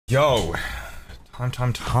Yo,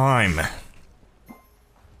 time to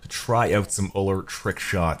try out some Uller trick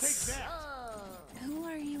shots. Who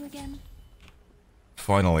are you again?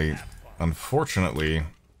 Finally, unfortunately,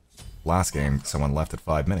 last game someone left at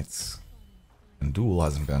 5 minutes, and Duel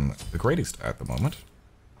hasn't been the greatest at the moment.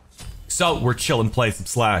 So we're chillin', play some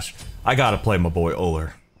Slash. I gotta play my boy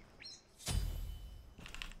Uller.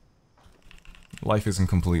 Life isn't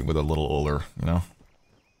complete with a little Uller, you know?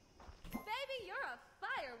 Baby, you're a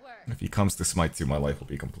firework. If he comes to Smite 2, my life will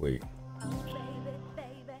be complete. Oh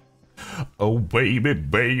baby, baby. Oh baby,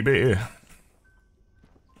 baby.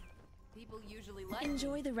 People usually like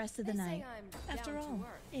Enjoy the rest of the They say night. I'm After down to all,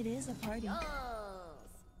 work. it is a party.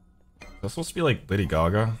 That's supposed to be like Lady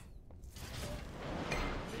Gaga.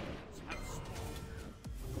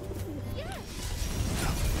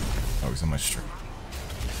 Oh, he's on my stream.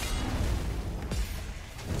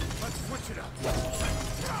 Let's switch it up.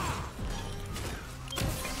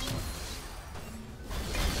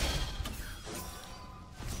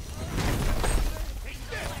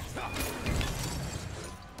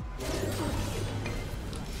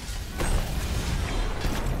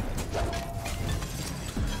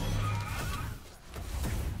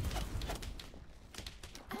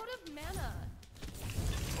 Out of mana.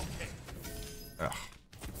 Ugh.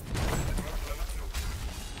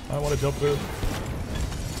 I want to jump in.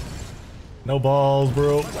 No balls,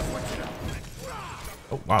 bro.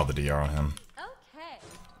 Oh, wow, the DR on him. Okay.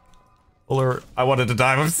 Uller, I wanted to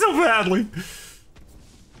dive him so badly.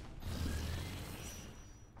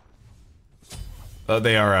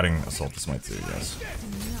 They are adding Assault to Smite 2, yes.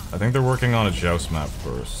 I think they're working on a Joust map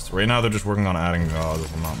first. Right now they're just working on adding God,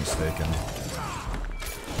 if I'm not mistaken.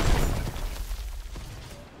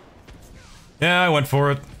 Yeah, I went for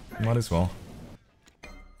it. Might as well.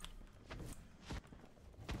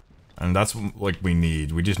 And that's like we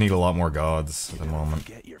need. We just need a lot more gods at the moment.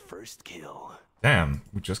 Get your first kill. Damn,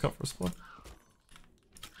 we just got first blood.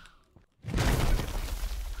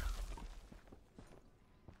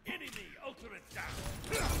 Enemy ultimate down.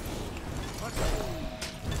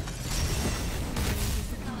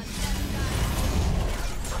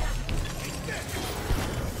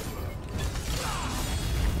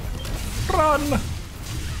 Run!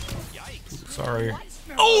 Sorry.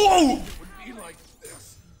 Oh! Be like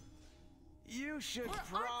this. You should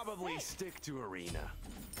probably stick to arena.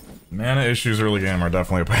 Mana issues early game are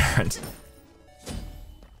definitely apparent.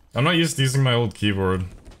 I'm not used to using my old keyboard.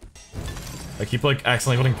 I keep like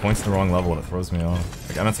accidentally putting points in the wrong level and it throws me off.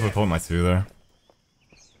 Like I meant to put my 2 there.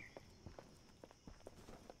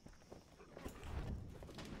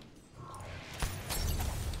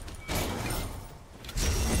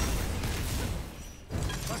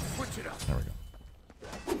 Let's switch it up. There we go.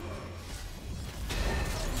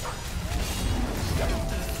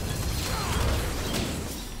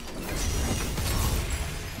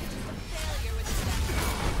 Failure with the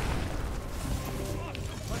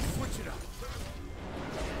Let's switch it up.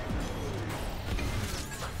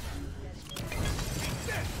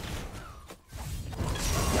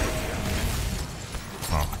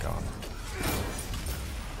 Oh my god.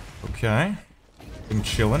 Okay. Been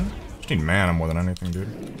chillin'. Just need mana more than anything, dude.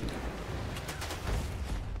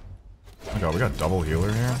 Oh my god, we got double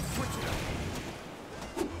healer here.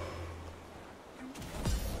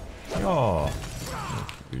 Yo.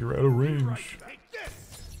 You're out of range. Take this.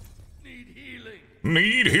 Need healing.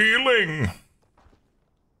 Need healing!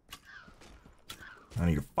 I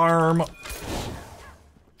need a farm.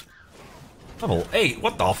 Level 8?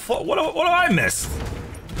 What the fuck? What do I miss?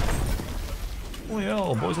 Holy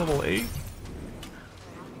hell, boy's level 8?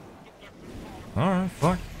 Alright,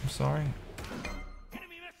 fuck. I'm sorry.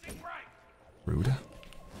 Enemy missing right. Rude.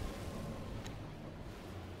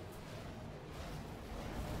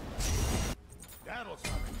 That'll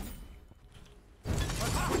suck.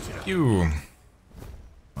 Let's switch it up. You.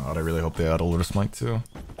 God, I really hope they add Uller Smite too.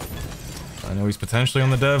 I know he's potentially on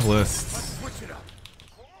the dev list. Switch it up.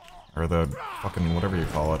 Or the fucking whatever you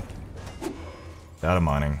call it. Data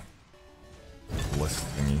mining. List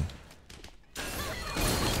thingy.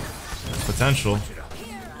 There's potential. Switch it up.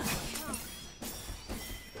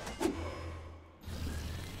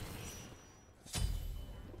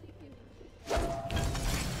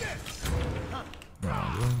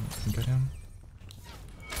 Yeah, really? Can get him?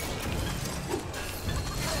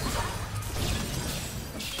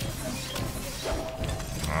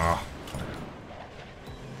 Ah.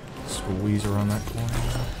 Squeeze around that corner.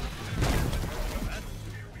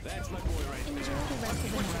 Enjoy the rest of the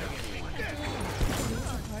night. After all, it is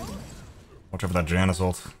a party. Watch out for that Janus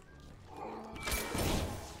ult.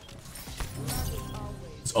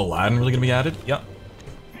 Is Aladdin really gonna be added? Yep.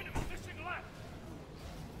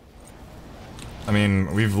 I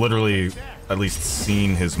mean, we've literally at least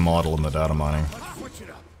seen his model in the data mining.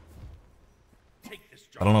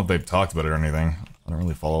 I don't know if they've talked about it or anything. I don't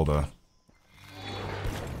really follow the...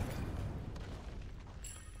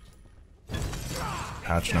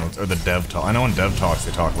 patch notes, or the dev talk. I know in dev talks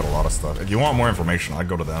they talk about a lot of stuff. If you want more information, I'd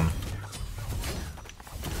go to them.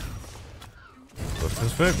 What's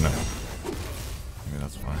his fib? No. Maybe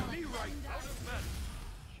that's fine.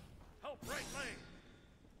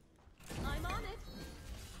 I'm on it.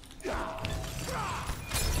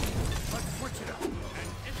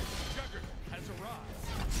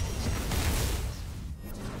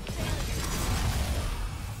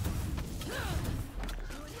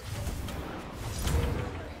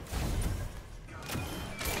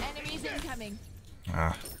 Enemies incoming.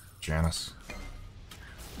 Ah, Janice.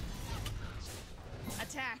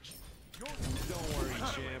 Attack. Don't worry,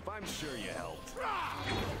 champ. I'm sure you helped.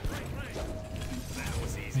 That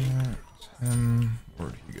was easy.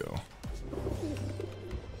 Where'd he go?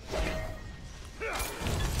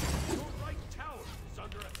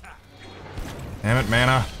 Damn it,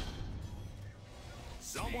 mana.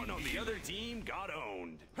 Someone on the other team got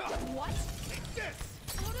owned. What?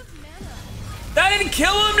 Out of mana. That didn't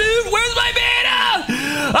kill him, dude! Where's my mana?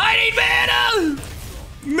 I need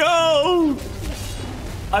mana! No!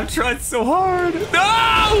 I've tried so hard.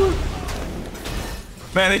 No!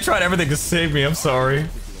 Man, they tried everything to save me. I'm sorry.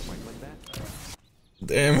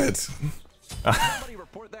 Damn it. Somebody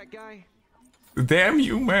report that guy. Damn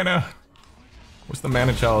you, mana. Where's the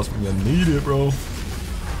mana chalice when you need it, bro?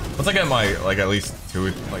 Once I get my, like, at least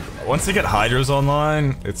two, like, once I get Hydras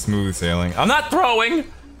online, it's smooth sailing. I'm not throwing!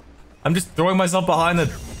 I'm just throwing myself behind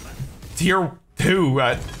the tier 2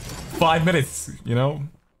 at 5 minutes, you know?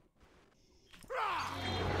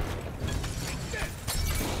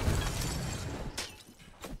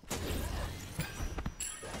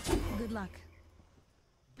 Good luck.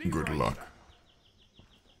 Good luck.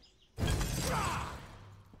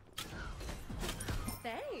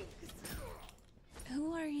 Thanks.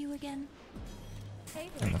 Who are you again? Hey,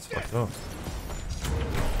 Damn, that's fucked up.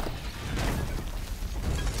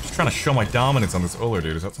 Just trying to show my dominance on this Uller,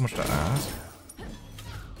 dude. Is that so much to ask?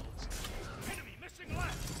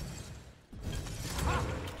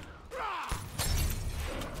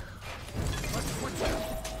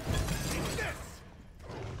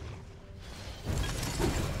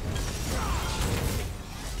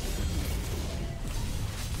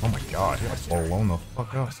 Oh my god, he got blown the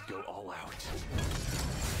fuck up. Go all out.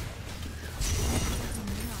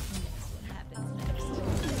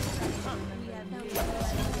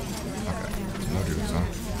 No dudes, huh?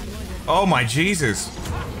 Oh my Jesus!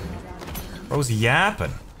 Bro's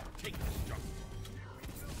yapping.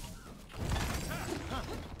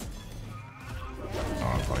 Oh,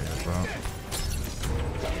 I thought he hit that.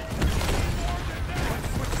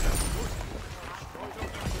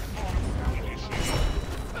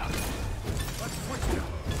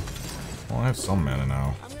 Well, I have some mana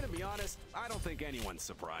now. I'm gonna be honest. I don't think anyone's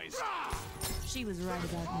surprised. She was right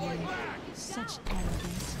about me. Such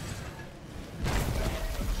arrogance.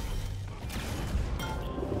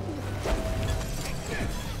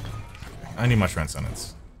 I need my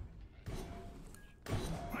transcendence.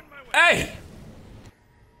 Hey!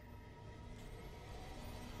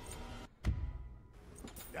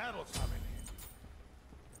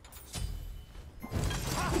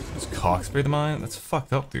 Is Coxbury the mine? That's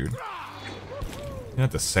fucked up, dude. You don't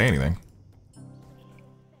have to say anything.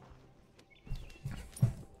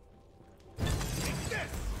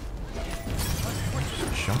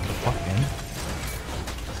 Just jump the fuck in.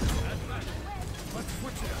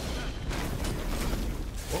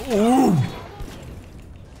 Ooh!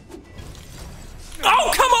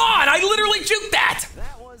 Oh, come on! I literally juked that!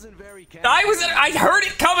 That wasn't very I heard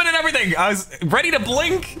it coming and everything! I was ready to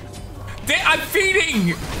blink! I'm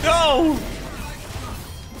feeding! No!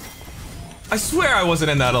 I swear I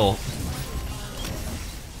wasn't in that ult.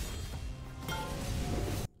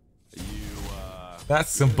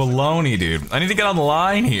 That's some baloney, dude. I need to get on the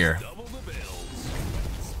line here. double the bills.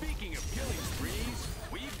 Speaking of killing sprees,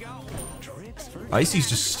 we've got tricks for Icy's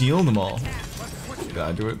just stealing them all. Did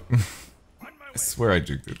I do it? I swear I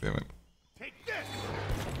juked it, damn it.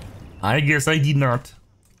 I guess I did not.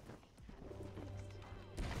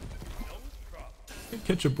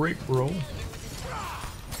 Catch a break, bro.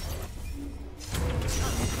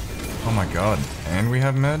 Oh my god. And we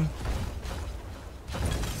have med?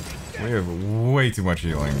 We have way too much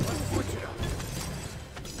healing.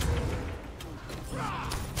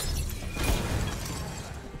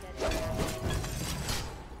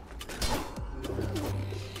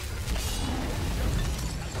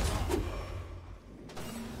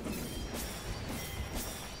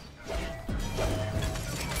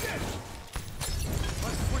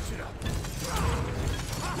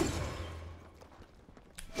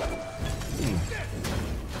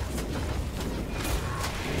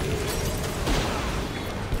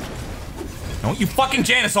 Don't you fucking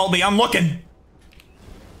Janice hold me, I'm looking!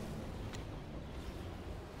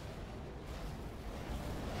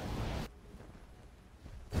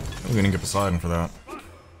 We're gonna get Poseidon for that.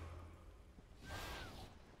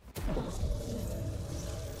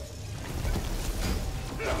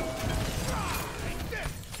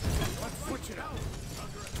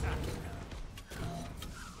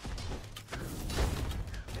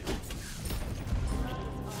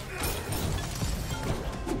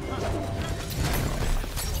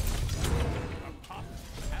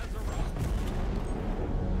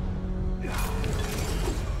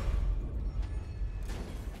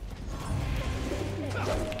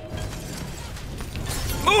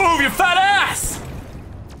 Move, you fat ass!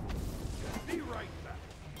 Be right back.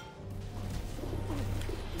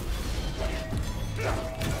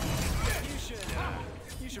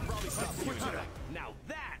 You should probably stop doing that. Now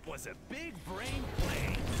that was a big brain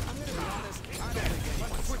play. I'm gonna be honest, I don't think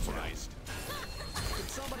anyone's surprised. Could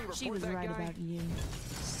somebody report She was that right guy? about you.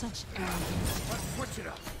 Such arrogance. Let's switch it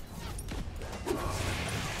up.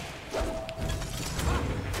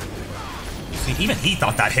 See, even he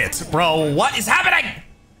thought that hit. Bro, what is happening?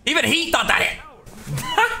 Even he thought that hit.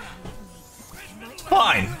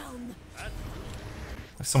 Fine.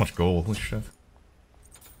 There's so much gold. Holy shit.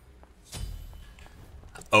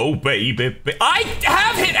 Oh, baby. I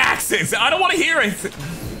have hit axes. I don't want to hear it.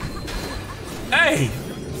 Hey.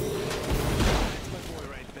 That's my boy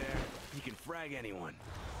right there. He can frag anyone.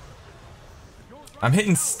 I'm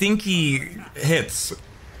hitting stinky hits.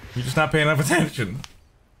 You're just not paying enough attention.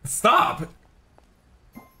 Stop.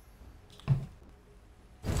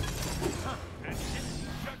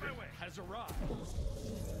 Has arrived.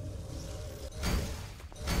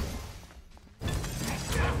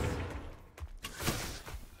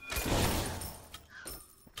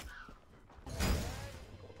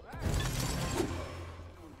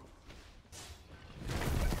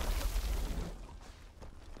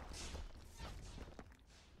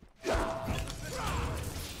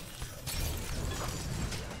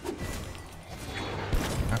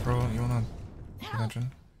 Bro, you wanna pay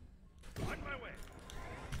attention? On my way.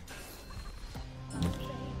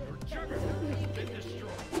 Your juggernaut has been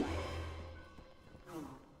destroyed.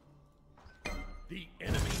 The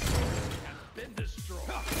enemy has been destroyed.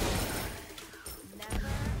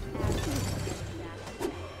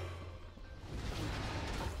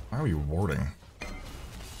 Why are you warding?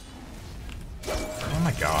 Oh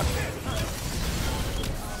my god.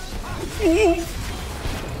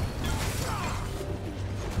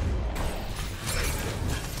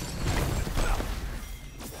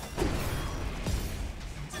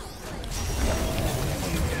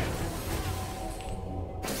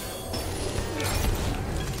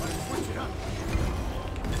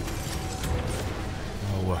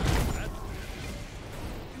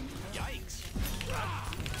 Yikes.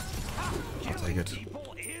 I'll take it.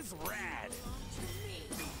 People is rad.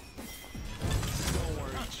 Don't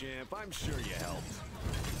worry, champ. I'm sure you helped.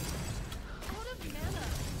 Out of mana.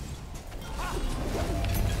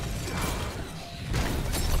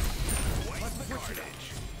 What's the carnage?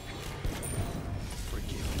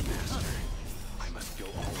 Forgive me, master. I must go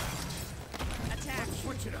all out. Attack.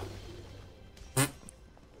 Switch it up.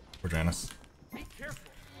 Poor Janice. Be careful.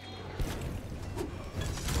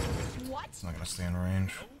 What? It's not gonna stay in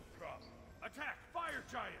range. No problem. Attack, fire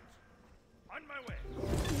giant. On my way.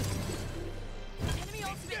 Enemy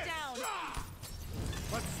ultimate down.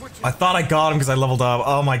 Let's switch it I thought I got him because I leveled up.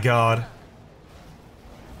 Oh my god.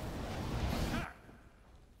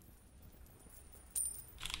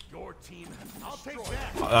 Your team. I'll take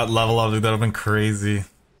that. That level up, dude, that would have been crazy.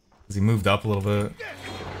 Because he moved up a little bit.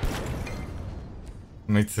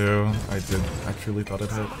 Me too. I did. I truly thought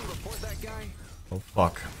it hit. Report that guy. Oh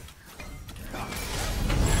fuck.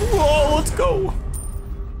 Whoa, let's go.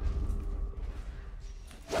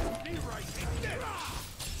 Be right.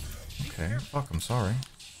 Okay, fuck, I'm sorry.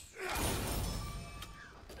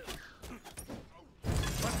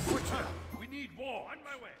 Let's switch it up. We need war. On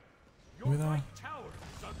my way. Your Where the- right tower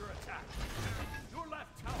is under attack. Your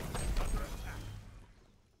left tower is under attack.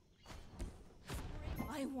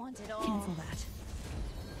 I want it all. Cancel that.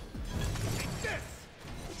 This.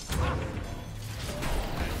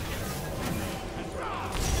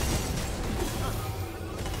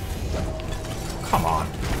 Come on.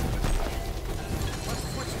 Let's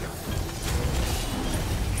switch it up.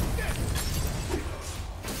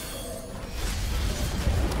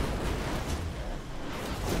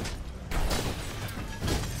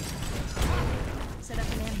 Set up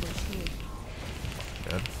an ambush here.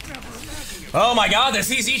 Dead. Oh my god, the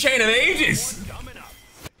CC chain of ages! Coming up.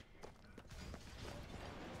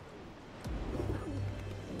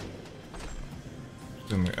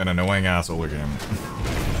 an annoying asshole game.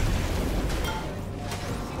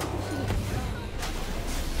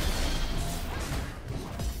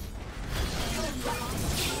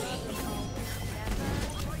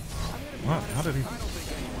 What? How did he? I don't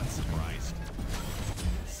think anyone's surprised.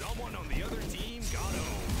 Someone on the other team got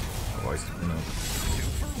home. Oh, you know. 2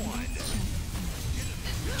 for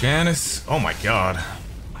 1. Janice. Oh my god.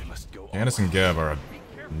 I must go. Janice and Geb are a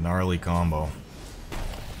gnarly combo.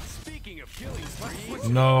 Speaking of killing sprees,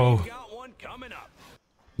 No. we got one coming up.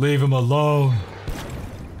 Leave him alone.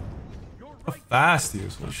 How fast he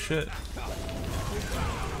is. Holy shit.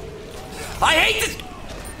 I hate this!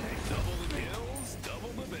 Double the kills, double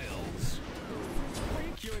the bills. Are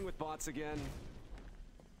you queuing with bots again?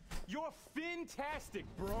 You're fantastic,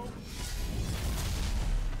 bro.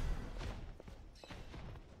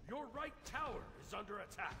 Your right tower is under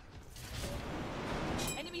attack.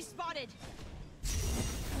 Enemy spotted.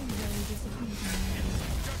 I'm very disappointed.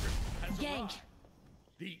 Has Gank. arrived.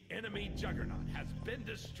 The enemy juggernaut has been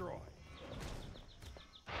destroyed.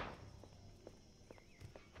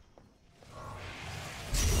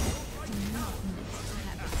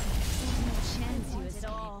 Chance you It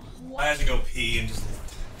all. I had to go pee and just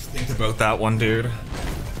think about that one, dude.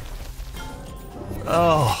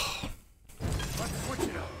 Oh.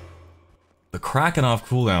 The cracking off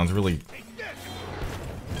cooldowns really.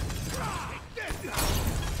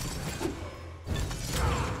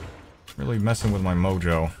 Really messing with my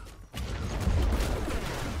mojo.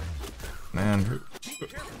 Man.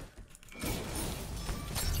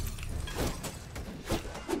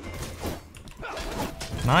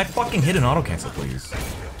 Can I fucking hit an auto cancel, please?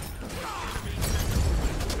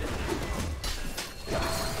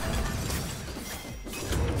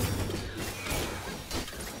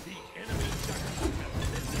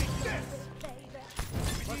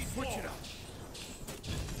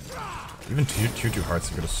 Even two hearts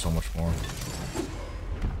to get us so much more.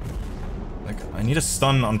 Like, I need a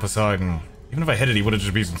stun on Poseidon. Even if I hit it, he would have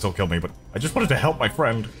just beat and still killed me, but I just wanted to help my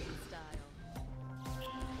friend.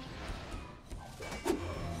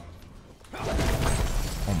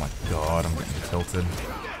 Oh my god, I'm getting tilted.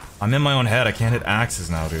 I'm in my own head, I can't hit axes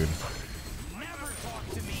now, dude.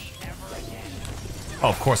 Oh,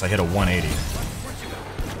 of course, I hit a 180.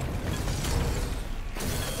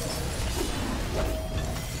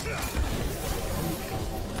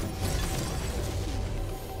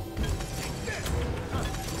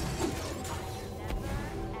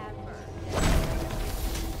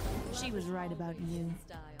 She was right about you.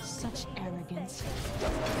 Such arrogance.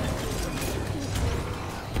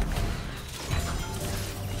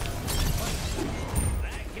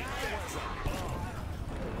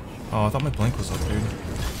 Oh, I thought my blink was up, dude.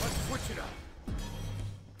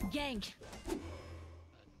 Gank.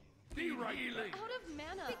 Be right. Out of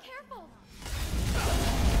mana. Be careful.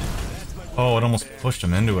 Oh, it almost pushed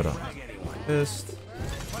him into it. I'm pissed.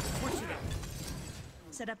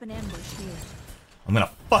 Set up an ambush here. I'm gonna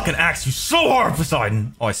fucking axe you so hard,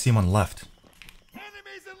 Poseidon! Oh, I see him on the left.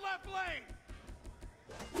 Enemies in left lane.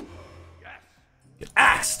 Yes. Get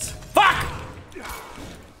axed! Fuck!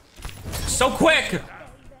 So quick!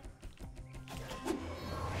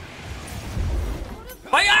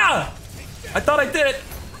 Hiya! I thought I did it!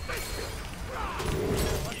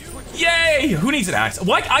 Yay! Who needs an axe?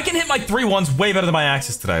 Why? I can hit my 3-1s way better than my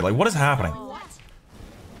axes today. Like, what is happening?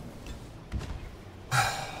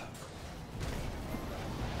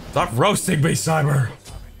 Stop roasting me, Cyber!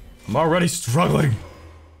 I'm already struggling.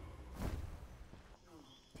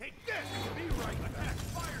 Take this. Be right. Attack.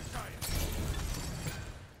 Fire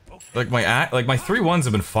giant. Like my 3-1s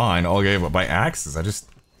have been fine all game, but my axes,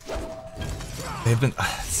 they've been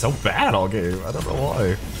so bad all game. I don't know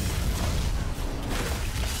why.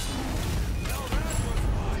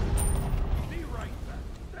 Be right back.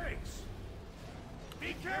 Thanks.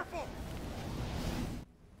 Be careful.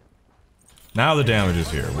 Now the damage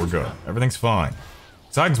is here. We're good. Everything's fine.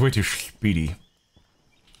 Poseidon's way too speedy.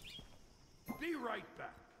 Be right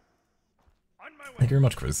back. On my way. Thank you very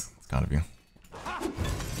much, Chris. It's kind of you.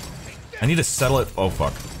 I need to settle it. Oh,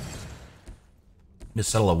 fuck. I need to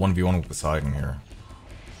settle a 1v1 with Poseidon here.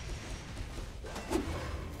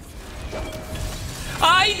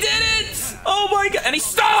 I did it! Oh my god! And he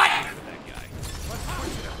stole it!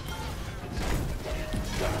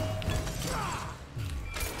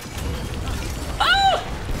 Oh!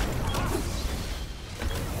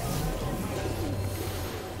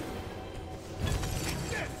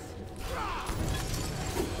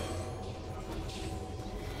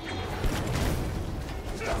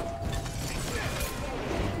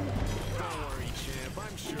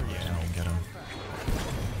 Get him.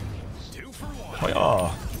 2 for 1. Oh,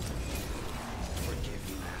 yeah.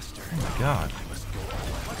 god.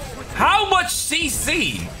 How much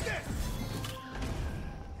CC?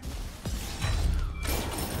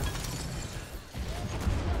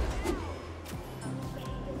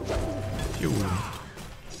 Phew.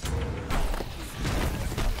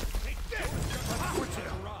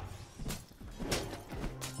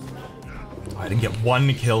 I didn't get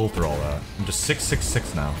one kill through all that. I'm just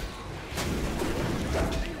 666 now.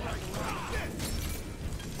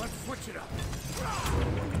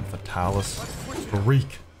 Fatalis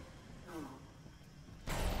freak.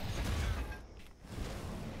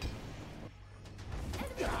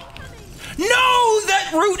 No!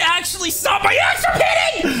 That root actually stopped my axe from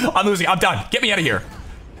hitting! I'm losing. I'm done. Get me out of here.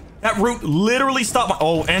 That root literally stopped my...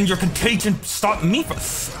 Oh, and your contagion stopped me from...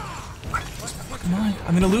 Come on.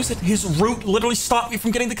 I'm gonna lose it. His root literally stopped me from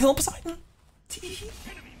getting the kill on Poseidon. Enemy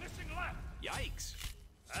missing left. Yikes.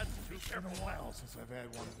 That's too careful. It's been a while since I've had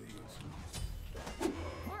one of these.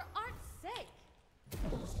 For art's sake.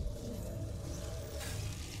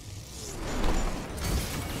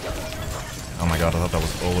 Oh my god, I thought that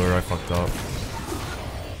was Oler. I fucked up.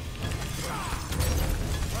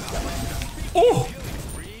 Oh!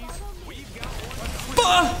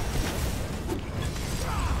 Bah!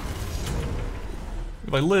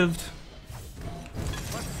 If I lived.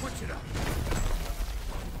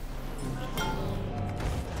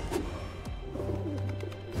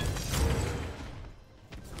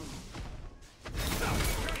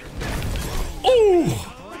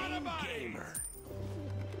 Oh!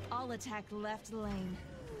 I'll attack left lane.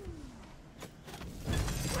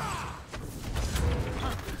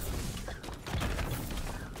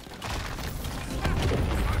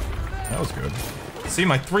 That was good. See,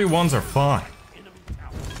 my 3-1s are fine.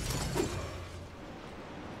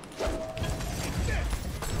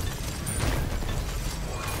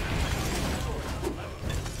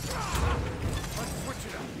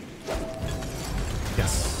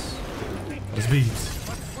 Yes. Let's beat.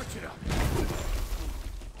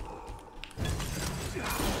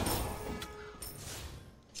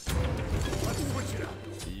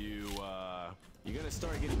 You gonna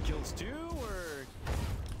start getting kills too, or?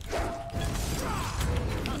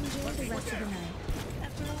 Enjoy the rest of the night.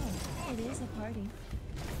 After all, it is a party.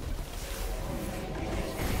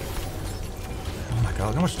 Oh my god,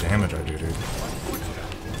 look how much damage I do, dude.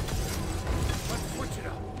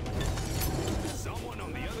 Someone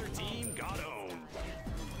on the other team got owned.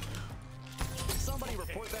 Somebody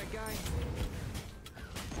report that guy.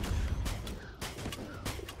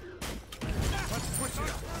 Let's switch it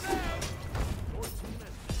up. Your team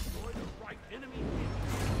has destroyed the right enemy.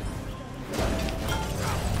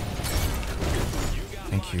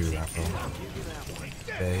 Thank you, Apple.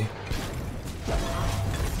 Okay.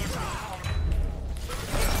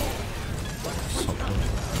 So cool.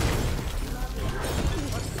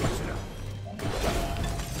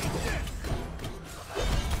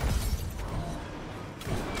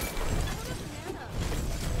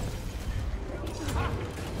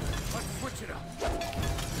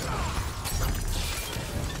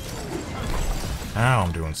 Now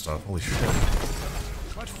I'm doing stuff. Holy shit.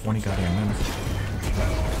 20 goddamn minutes.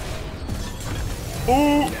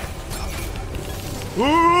 Ooh!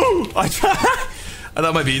 Ooh! I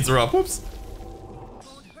thought my beads were up. Whoops.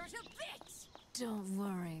 Don't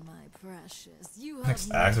worry, my precious. You have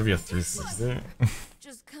Next axe would be a 360.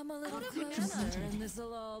 just come a little closer and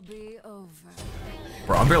this'll all be over.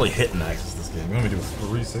 Bro, I'm barely hitting axes this game. You want me to do a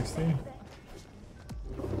 360?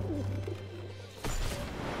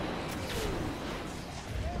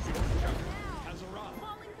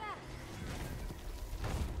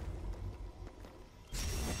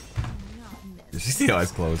 Did you see the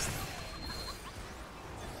eyes closed?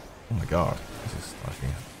 Oh my god. This is flashing.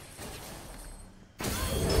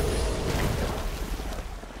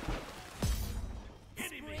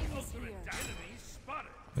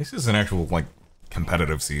 This is an actual, like,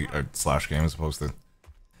 competitive slash game as opposed to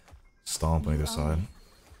stomp on either side.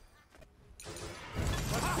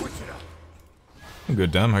 I'm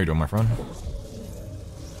good, Dem. How you doing, my friend?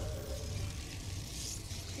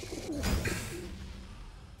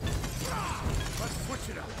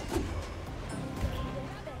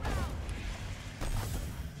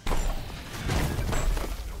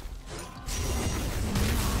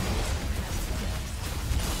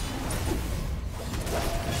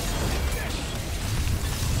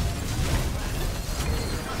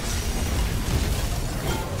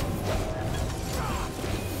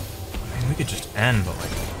 End, but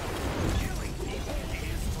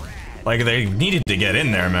like they needed to get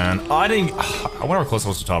in there, man. I didn't. I wonder how close I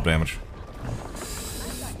was to top damage.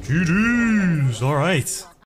 GG's. All right.